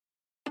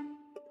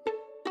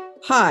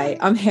Hi,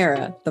 I'm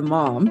Hera, the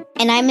mom.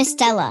 And I'm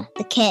Estella,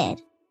 the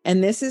kid.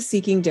 And this is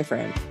Seeking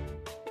Different.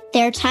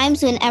 There are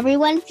times when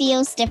everyone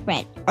feels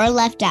different or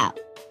left out.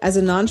 As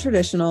a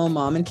non-traditional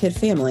mom and kid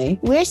family,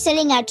 we're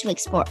setting out to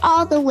explore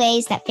all the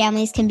ways that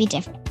families can be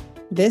different.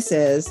 This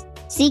is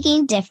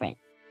Seeking Different.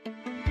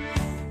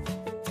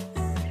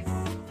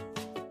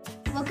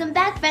 Welcome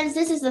back, friends.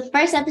 This is the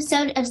first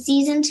episode of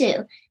Season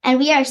 2, and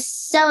we are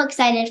so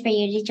excited for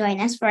you to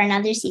join us for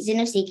another season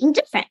of Seeking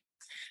Different.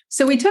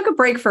 So we took a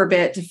break for a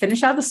bit to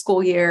finish out the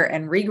school year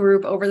and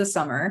regroup over the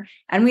summer,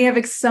 and we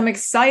have some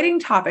exciting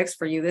topics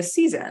for you this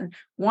season.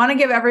 Want to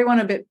give everyone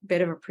a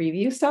bit of a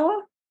preview,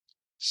 Stella?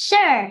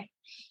 Sure.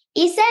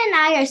 Isa and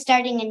I are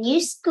starting a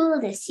new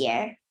school this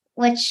year,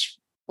 which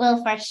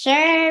will for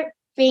sure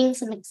bring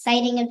some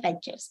exciting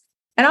adventures.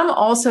 And I'm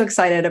also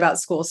excited about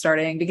school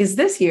starting because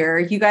this year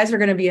you guys are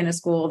going to be in a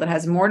school that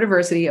has more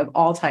diversity of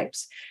all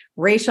types,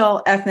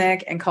 racial,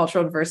 ethnic, and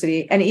cultural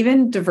diversity, and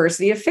even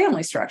diversity of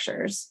family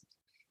structures.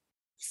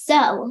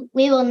 So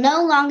we will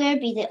no longer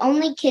be the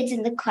only kids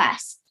in the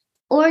class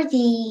or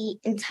the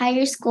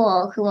entire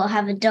school who will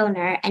have a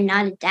donor and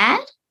not a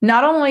dad.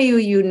 Not only will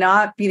you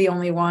not be the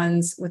only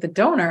ones with a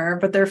donor,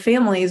 but there are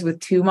families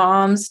with 2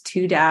 moms,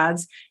 2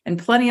 dads, and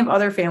plenty of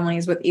other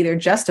families with either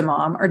just a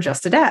mom or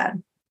just a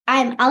dad.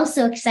 I'm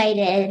also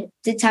excited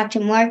to talk to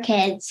more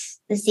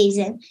kids this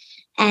season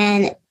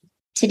and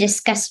to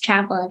discuss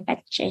travel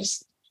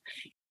adventures.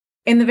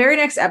 In the very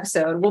next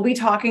episode, we'll be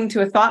talking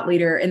to a thought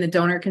leader in the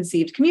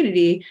donor-conceived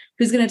community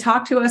who's going to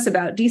talk to us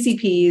about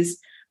DCPs,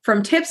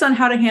 from tips on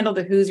how to handle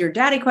the "who's your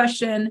daddy"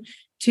 question,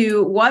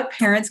 to what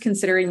parents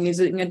considering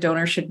using a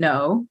donor should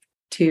know,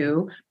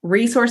 to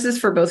resources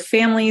for both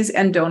families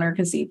and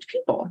donor-conceived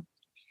people.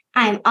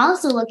 I'm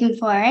also looking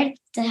forward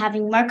to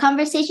having more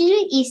conversations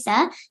with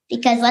Isa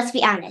because, let's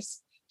be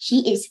honest,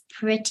 she is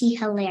pretty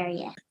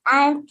hilarious.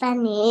 I'm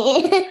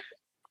funny.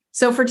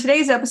 So for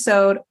today's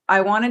episode,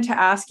 I wanted to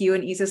ask you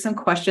and Isa some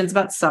questions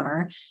about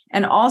summer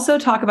and also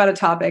talk about a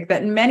topic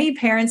that many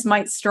parents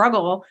might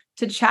struggle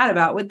to chat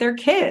about with their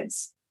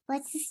kids.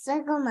 What's the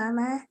struggle,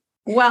 Mama?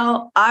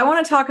 Well, I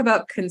want to talk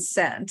about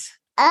consent.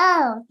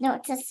 Oh, no,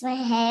 touch my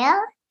hair?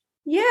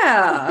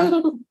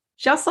 Yeah,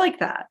 just like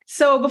that.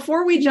 So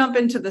before we jump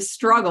into the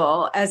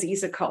struggle, as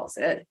Isa calls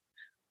it,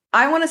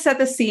 I want to set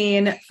the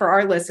scene for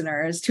our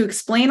listeners to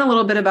explain a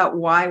little bit about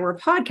why we're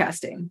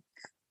podcasting.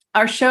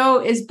 Our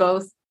show is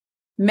both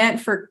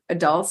meant for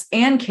adults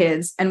and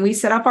kids, and we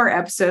set up our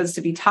episodes to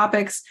be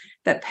topics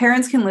that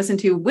parents can listen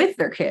to with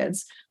their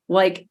kids,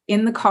 like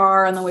in the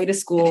car on the way to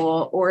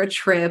school or a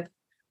trip,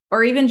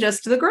 or even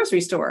just to the grocery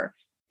store.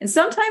 And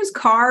sometimes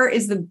car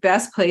is the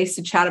best place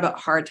to chat about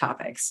hard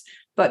topics.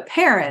 But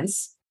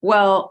parents,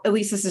 well, at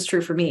least this is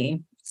true for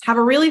me, have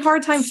a really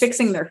hard time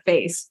fixing their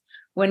face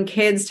when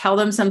kids tell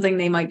them something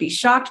they might be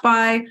shocked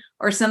by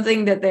or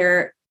something that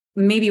they're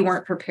maybe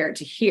weren't prepared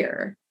to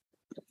hear.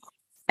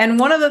 And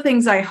one of the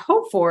things I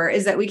hope for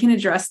is that we can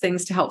address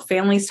things to help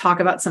families talk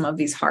about some of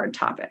these hard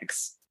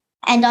topics.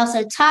 And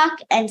also talk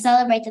and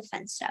celebrate the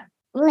fun stuff.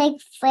 Like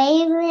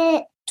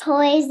favorite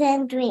toys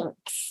and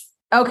drinks.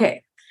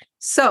 Okay,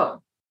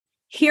 so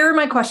here are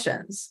my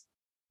questions.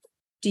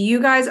 Do you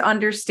guys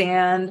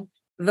understand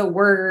the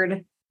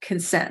word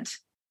consent?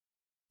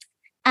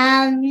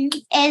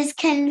 Is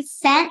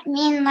consent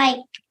mean like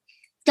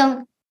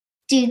don't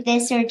do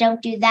this or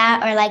don't do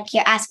that, or like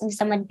you're asking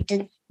someone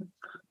to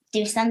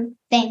do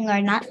something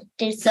or not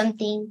do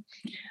something?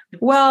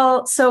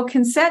 Well, so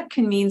consent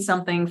can mean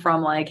something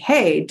from like,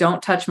 hey,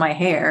 don't touch my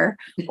hair.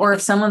 Or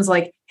if someone's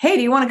like, hey,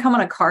 do you want to come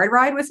on a car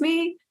ride with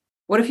me?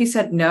 What if you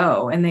said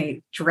no and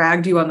they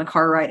dragged you on the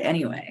car ride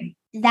anyway?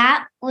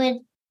 That would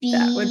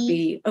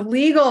be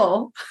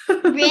illegal.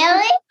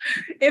 Really?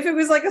 If it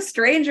was like a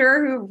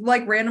stranger who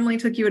like randomly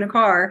took you in a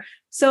car.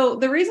 So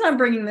the reason I'm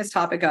bringing this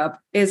topic up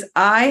is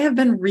I have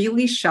been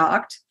really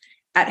shocked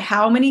at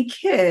how many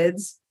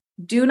kids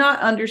do not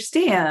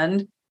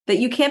understand that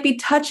you can't be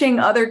touching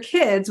other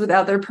kids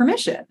without their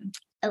permission.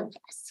 Oh,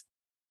 yes.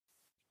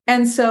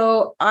 And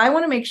so I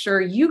want to make sure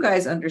you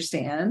guys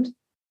understand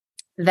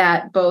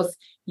that both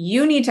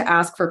you need to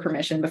ask for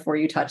permission before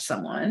you touch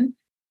someone,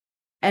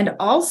 and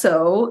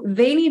also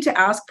they need to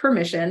ask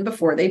permission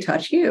before they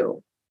touch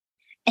you.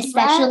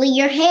 Especially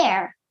your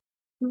hair.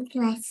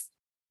 Yes.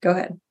 Go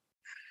ahead.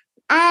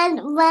 And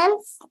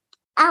once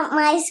at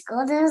my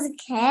school, there was a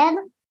kid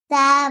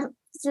that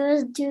there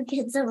was 2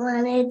 kids that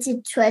wanted to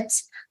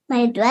touch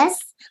my dress.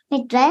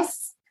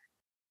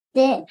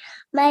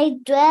 My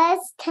dress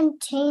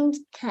contained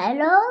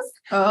colors,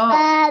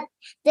 but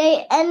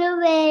they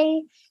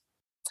anyway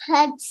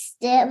touched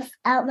it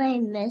without my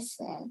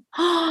permission.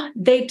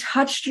 They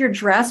touched your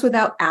dress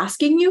without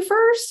asking you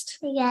first?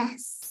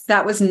 Yes.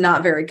 That was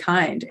not very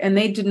kind, and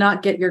they did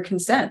not get your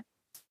consent.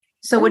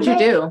 So what'd you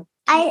do?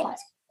 What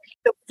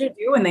did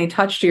you do when they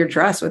touched your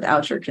dress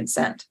without your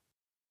consent?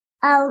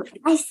 I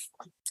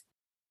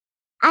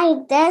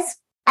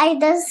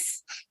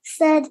just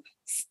said,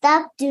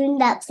 stop doing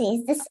that,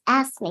 please. Just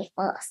ask me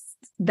first.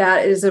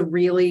 That is a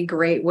really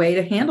great way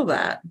to handle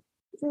that.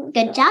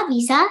 Good job,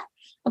 Isa.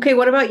 Okay,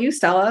 what about you,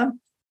 Stella?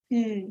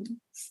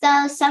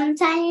 So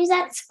sometimes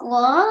at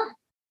school,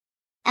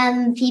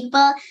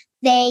 people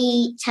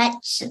they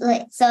touch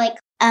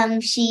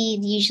she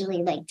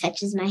usually like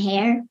touches my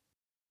hair.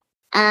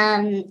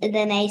 And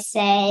then I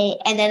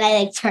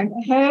like turn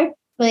to her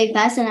really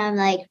fast and I'm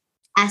like,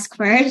 ask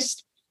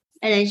first.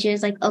 And then she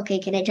was like, okay,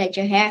 can I touch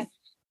your hair?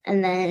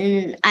 And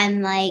then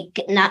I'm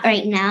like, not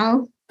right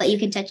now, but you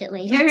can touch it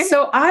later.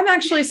 So I'm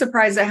actually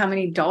surprised at how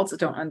many adults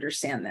don't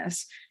understand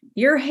this.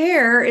 Your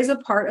hair is a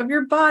part of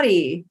your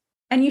body.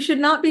 And you should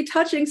not be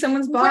touching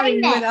someone's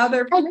body without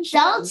their permission.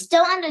 Adults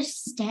don't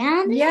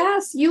understand?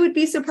 Yes, you would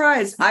be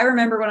surprised. I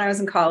remember when I was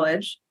in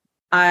college,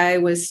 I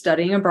was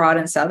studying abroad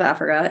in South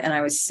Africa, and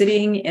I was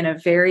sitting in a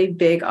very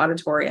big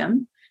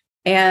auditorium.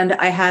 And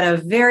I had a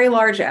very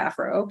large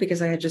afro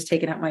because I had just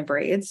taken out my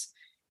braids.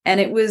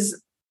 And it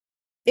was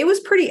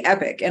pretty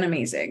epic and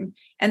amazing.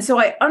 And so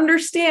I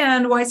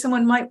understand why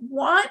someone might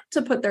want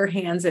to put their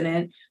hands in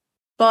it,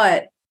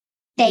 but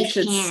you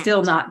should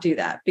still not do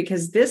that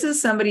because this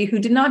is somebody who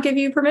did not give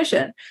you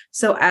permission.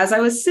 So as I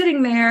was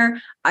sitting there,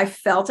 I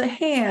felt a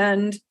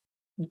hand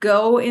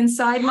go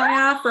inside my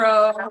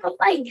afro. Oh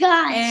my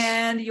gosh.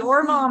 And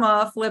your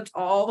mama flipped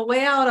all the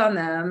way out on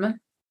them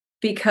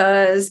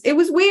because it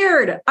was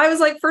weird. I was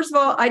like, first of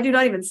all, I do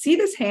not even see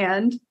this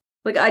hand.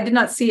 Like, I did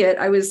not see it.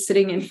 I was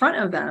sitting in front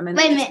of them and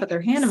they just put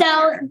their hand in my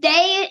hair.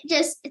 They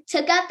just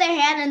took out their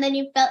hand and then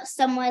you felt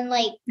someone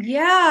like...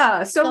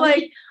 Yeah. So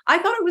like, I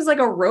thought it was like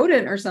a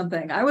rodent or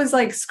something. I was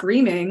like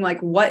screaming,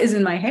 like, what is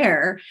in my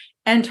hair?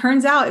 And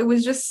turns out it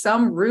was just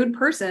some rude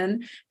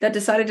person that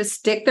decided to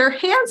stick their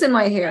hands in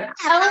my hair.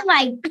 Oh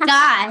my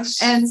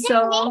gosh. And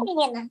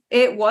so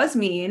it was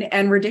mean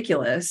and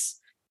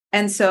ridiculous.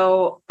 And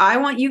so I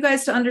want you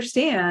guys to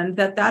understand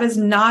that that is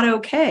not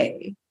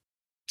okay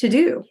to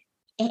do.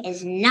 It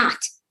is not.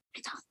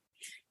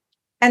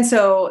 And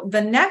so the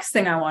next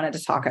thing I wanted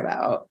to talk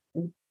about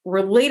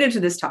related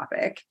to this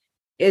topic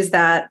is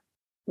that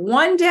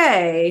one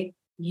day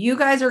you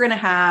guys are going to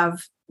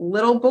have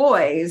little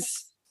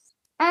boys.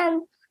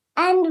 And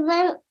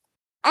when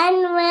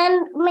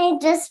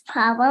made this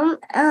problem,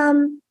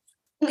 All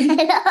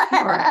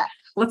right,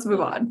 let's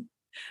move on.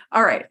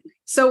 All right.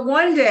 So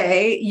one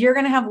day you're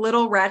going to have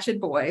little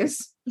ratchet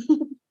boys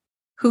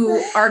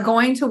who are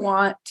going to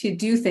want to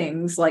do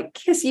things like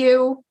kiss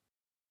you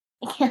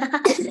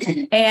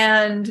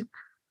and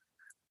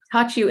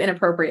touch you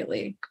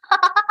inappropriately.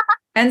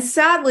 And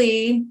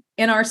sadly,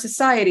 in our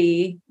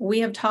society, we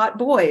have taught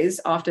boys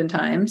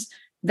oftentimes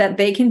that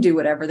they can do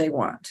whatever they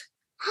want.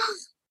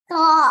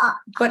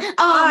 But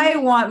I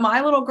want my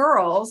little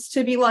girls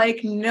to be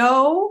like,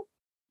 no,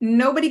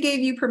 nobody gave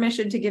you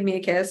permission to give me a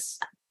kiss.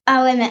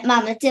 Oh, wait a minute,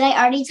 Mama. Did I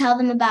already tell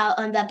them about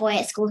that boy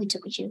at school who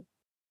took you?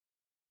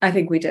 I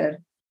think we did.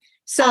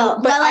 So,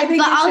 but I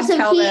think you should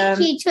tell them.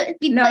 He put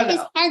his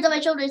hands on my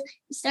shoulders.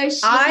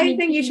 I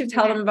think you should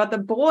tell them about the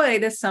boy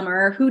this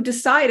summer who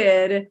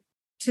decided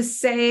to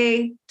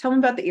tell them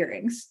about the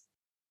earrings.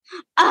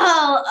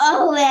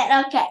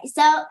 Wait, okay.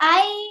 So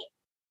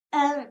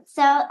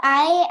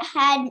I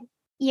had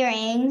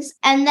earrings,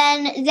 and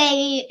then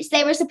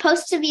they were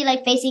supposed to be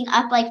like facing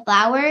up like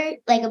flower,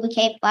 like a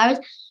bouquet of flowers,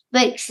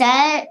 but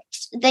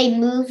except they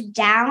moved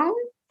down.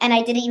 And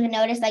I didn't even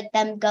notice like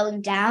them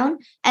going down.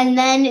 And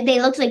then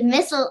they looked like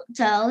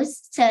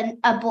mistletoes to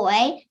a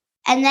boy.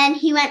 And then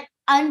he went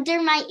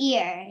under my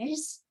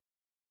ears.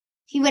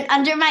 He went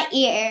under my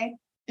ear.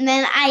 And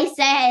then I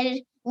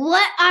said,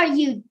 "What are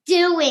you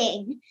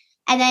doing?"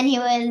 And then he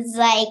was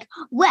like,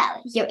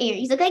 "Well, your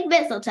earrings look like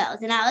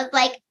mistletoes." And I was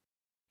like,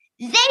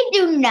 "They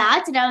do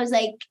not." And I was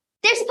like,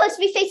 "They're supposed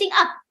to be facing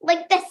up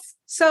like this."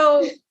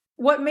 So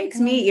what makes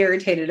me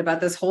irritated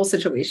about this whole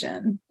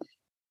situation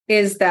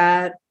is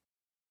that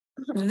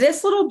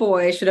this little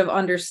boy should have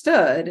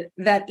understood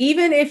that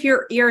even if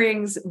your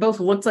earrings both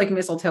looked like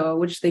mistletoe,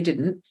 which they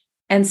didn't,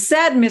 and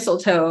said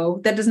mistletoe,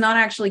 that does not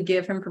actually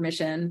give him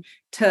permission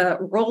to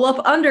roll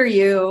up under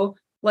you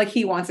like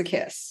he wants a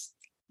kiss.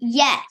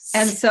 Yes.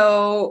 And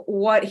so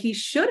what he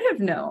should have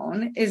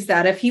known is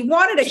that if he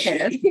wanted a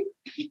kiss,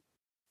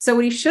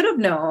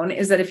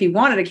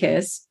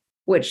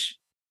 which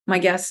my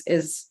guess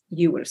is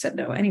you would have said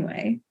no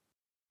anyway.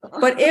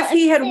 But if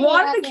he had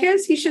wanted a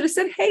kiss, he should have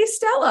said, "Hey,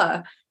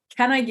 Stella,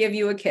 can I give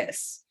you a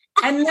kiss?"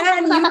 And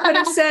then you could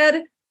have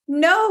said,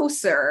 "No,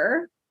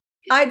 sir,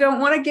 I don't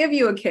want to give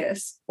you a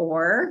kiss."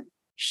 Or,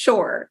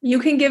 "Sure, you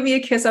can give me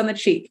a kiss on the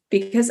cheek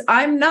because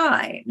I'm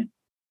 9.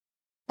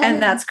 And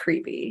that's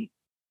creepy.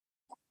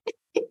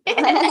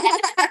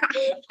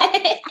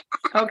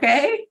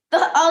 Okay?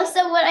 But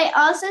also what I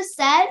also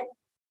said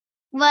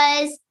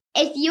was,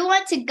 if you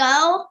want to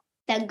go,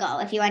 then go.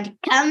 If you want to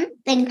come,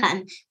 then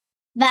come.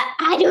 But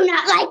I do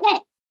not like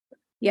it.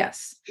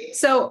 Yes.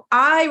 So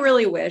I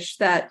really wish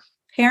that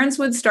parents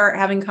would start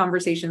having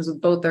conversations with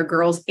both their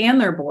girls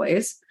and their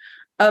boys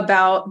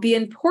about the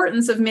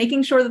importance of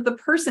making sure that the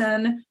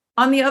person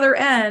on the other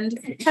end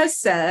has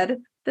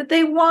said that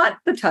they want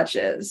the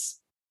touches,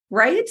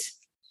 right?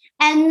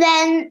 And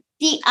then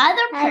the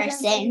other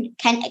person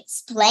can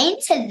explain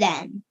to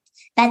them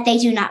that they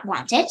do not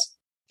want it,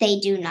 they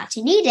do not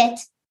need it,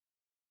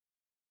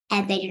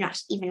 and they do not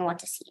even want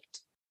to see it.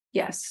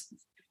 Yes.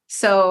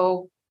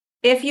 So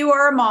if you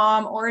are a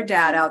mom or a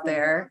dad out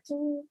there,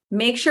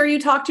 make sure you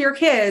talk to your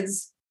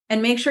kids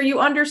and make sure you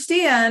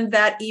understand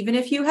that even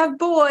if you have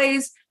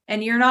boys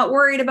and you're not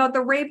worried about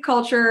the rape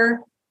culture,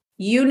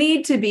 you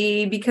need to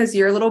be, because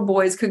your little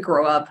boys could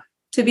grow up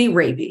to be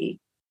rapey.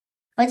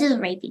 What does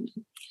rapey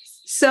mean?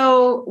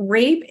 So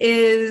rape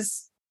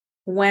is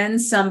when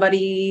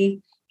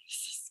somebody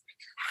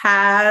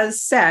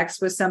has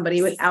sex with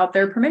somebody without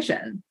their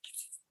permission.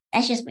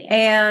 That's just weird.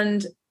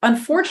 And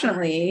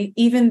unfortunately,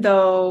 even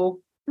though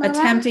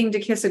attempting to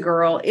kiss a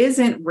girl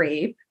isn't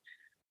rape,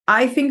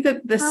 I think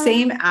that the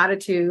same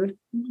attitude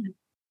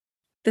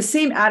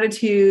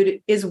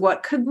is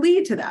what could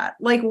lead to that.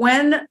 Like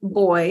when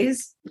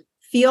boys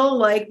feel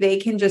like they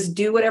can just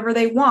do whatever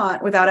they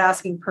want without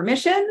asking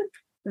permission,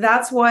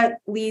 that's what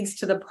leads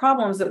to the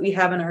problems that we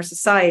have in our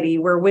society,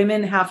 where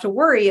women have to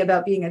worry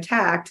about being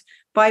attacked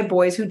by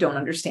boys who don't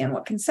understand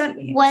what consent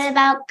means. What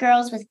about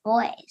girls with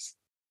boys?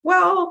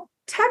 Well,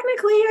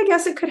 technically, I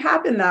guess it could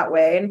happen that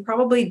way, and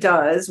probably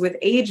does with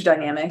age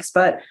dynamics.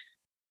 But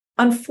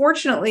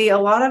unfortunately, a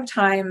lot of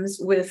times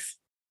with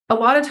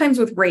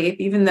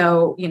rape, even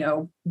though,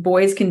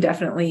 boys can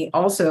definitely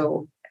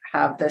also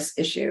have this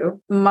issue.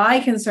 My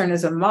concern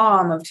as a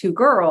mom of two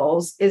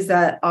girls is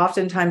that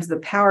oftentimes the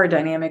power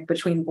dynamic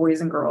between boys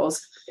and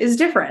girls is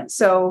different.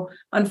 So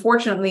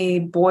unfortunately,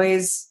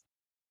 boys,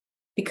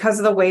 because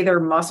of the way their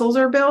muscles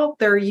are built,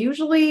 they're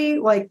usually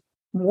like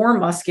more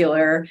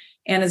muscular,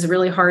 and it's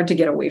really hard to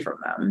get away from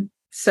them.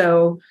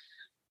 So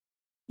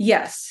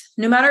yes,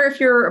 no matter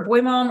if you're a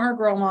boy mom or a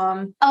girl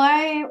mom.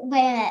 Or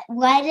wait a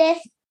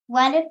minute,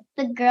 what if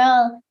the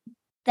girl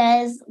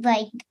does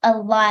like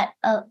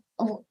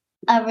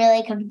a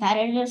really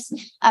competitive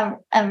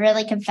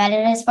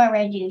sport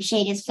where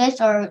she does fifth,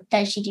 or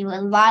does she do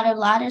a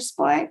lot of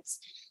sports?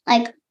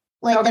 Like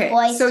would the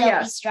boy still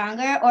be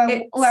stronger, or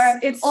if the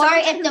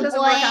boy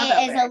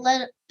is a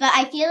little? But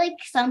I feel like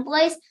some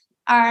boys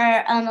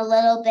are a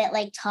little bit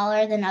like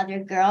taller than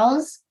other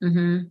girls.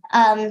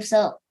 Mm-hmm.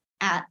 So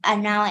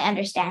and now I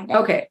understand it.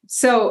 Okay,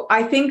 so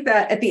I think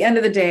that at the end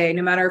of the day,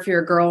 no matter if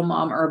you're a girl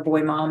mom or a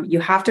boy mom, you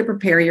have to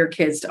prepare your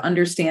kids to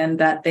understand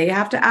that they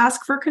have to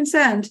ask for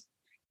consent.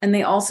 And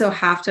they also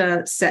have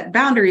to set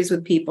boundaries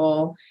with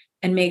people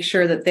and make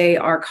sure that they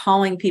are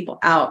calling people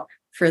out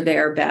for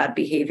their bad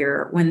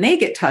behavior when they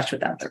get touched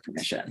without their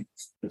permission.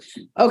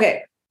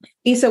 Okay.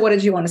 Isa, what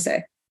did you want to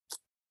say?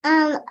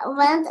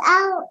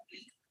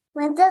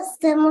 Went to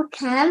summer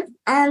camp,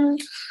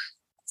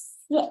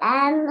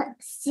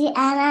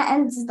 Sienna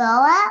and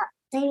Zola,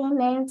 they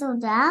named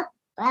of that.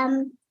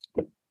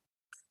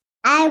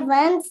 I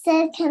went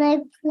said, can I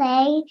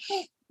play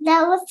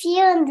that with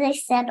you? And they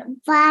said,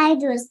 why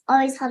do it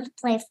always have to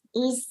play with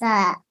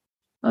Isa?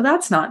 Well,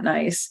 that's not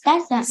nice.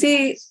 That's not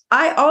nice.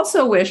 I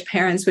also wish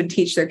parents would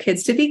teach their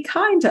kids to be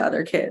kind to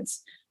other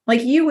kids.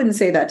 Like you wouldn't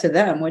say that to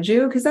them, would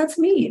you? Because that's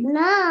mean.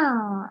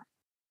 No.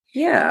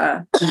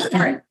 Yeah. All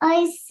right.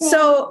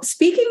 So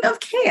speaking of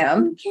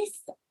camp.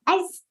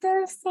 I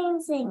still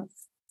saying things.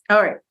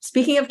 All right.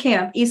 Speaking of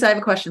camp, Isa, I have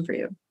a question for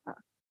you.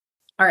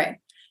 All right.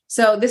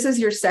 So this is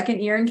your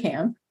second year in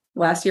camp.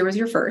 Last year was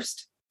your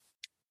first.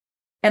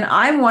 And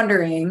I'm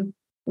wondering,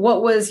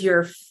 what was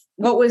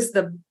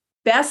the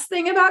best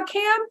thing about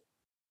camp?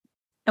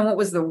 And what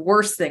was the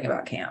worst thing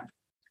about camp?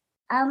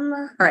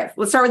 All right,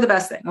 let's start with the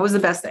best thing. What was the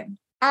best thing?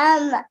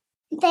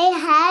 They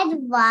had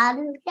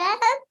water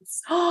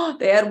guns. Oh,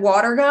 they had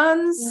water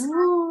guns?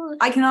 Ooh.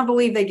 I cannot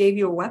believe they gave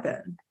you a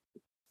weapon.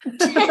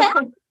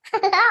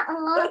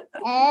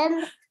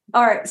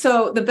 All right,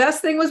 so the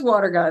best thing was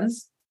water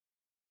guns.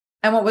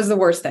 And what was the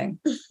worst thing?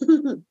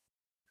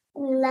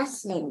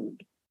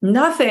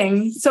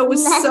 Nothing. So it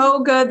was so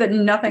good that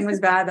nothing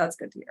was bad. That's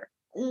good to hear.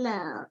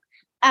 No.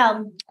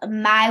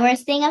 My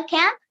worst thing of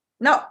camp?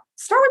 No.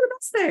 Start with the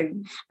best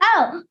thing.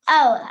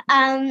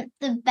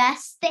 The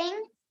best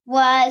thing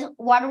was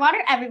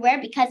water everywhere,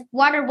 because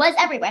water was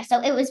everywhere.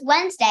 So it was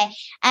Wednesday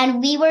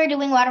and we were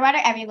doing water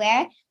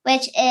everywhere,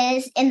 which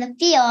is in the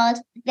field.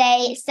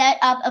 They set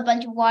up a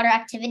bunch of water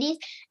activities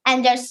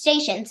and there's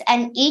stations,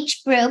 and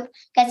each group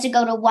gets to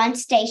go to one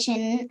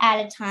station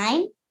at a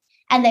time,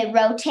 and they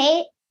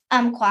rotate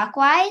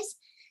clockwise.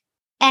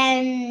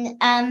 And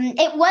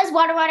it was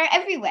water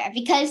everywhere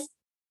because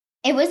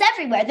it was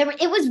everywhere.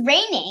 It was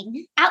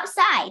raining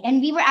outside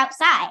and we were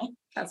outside.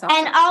 That's awesome.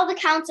 And all the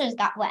counselors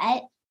got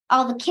wet.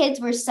 All the kids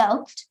were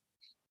soaked,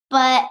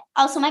 but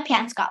also my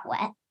pants got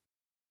wet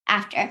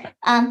after.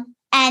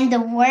 And the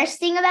worst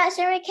thing about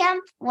summer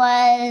camp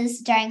was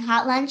during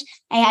hot lunch,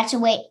 I had to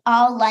wait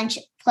all lunch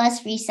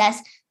plus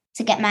recess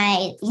to get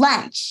my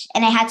lunch,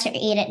 and I had to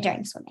eat it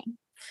during swimming.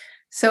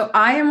 So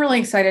I am really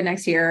excited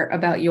next year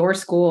about your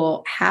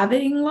school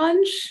having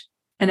lunch,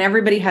 and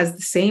everybody has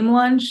the same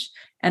lunch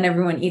and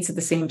everyone eats at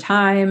the same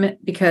time,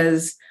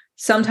 because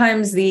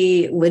sometimes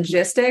the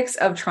logistics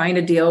of trying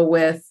to deal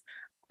with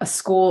a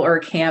school or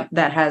a camp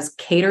that has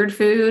catered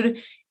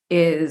food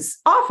is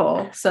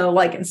awful. So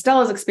like in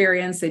Stella's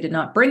experience, they did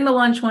not bring the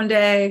lunch one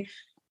day.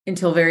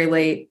 until very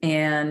late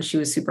and she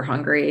was super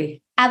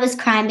hungry. I was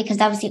crying because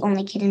I was the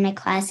only kid in my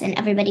class and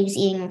everybody was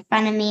eating in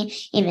front of me,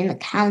 even the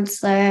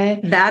counselor.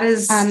 That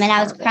is and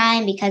I was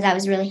crying because I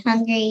was really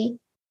hungry.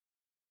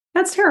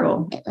 That's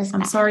terrible. It was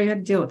I'm bad. sorry you had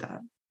to deal with that.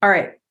 All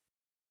right.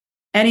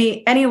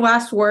 Any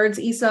last words,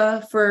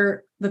 Isa,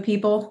 for the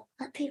people?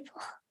 What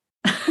people?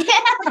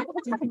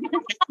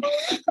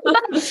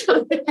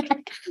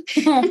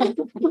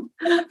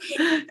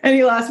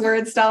 Any last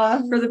words,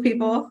 Stella, for the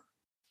people?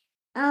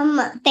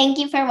 Thank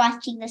you for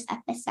watching this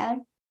episode.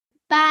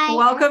 Bye.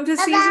 Welcome to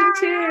Bye-bye. season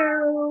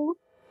 2.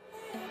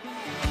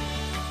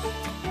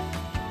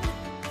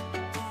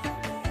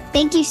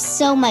 Thank you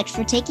so much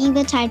for taking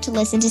the time to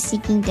listen to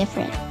Seeking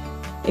Different.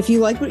 If you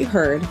like what you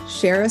heard,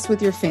 share us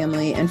with your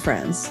family and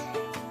friends.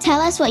 Tell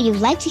us what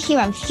you'd like to hear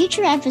on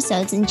future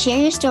episodes and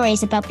share your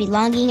stories about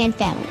belonging and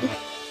family.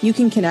 You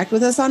can connect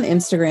with us on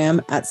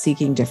Instagram at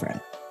Seeking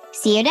Different.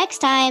 See you next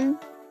time.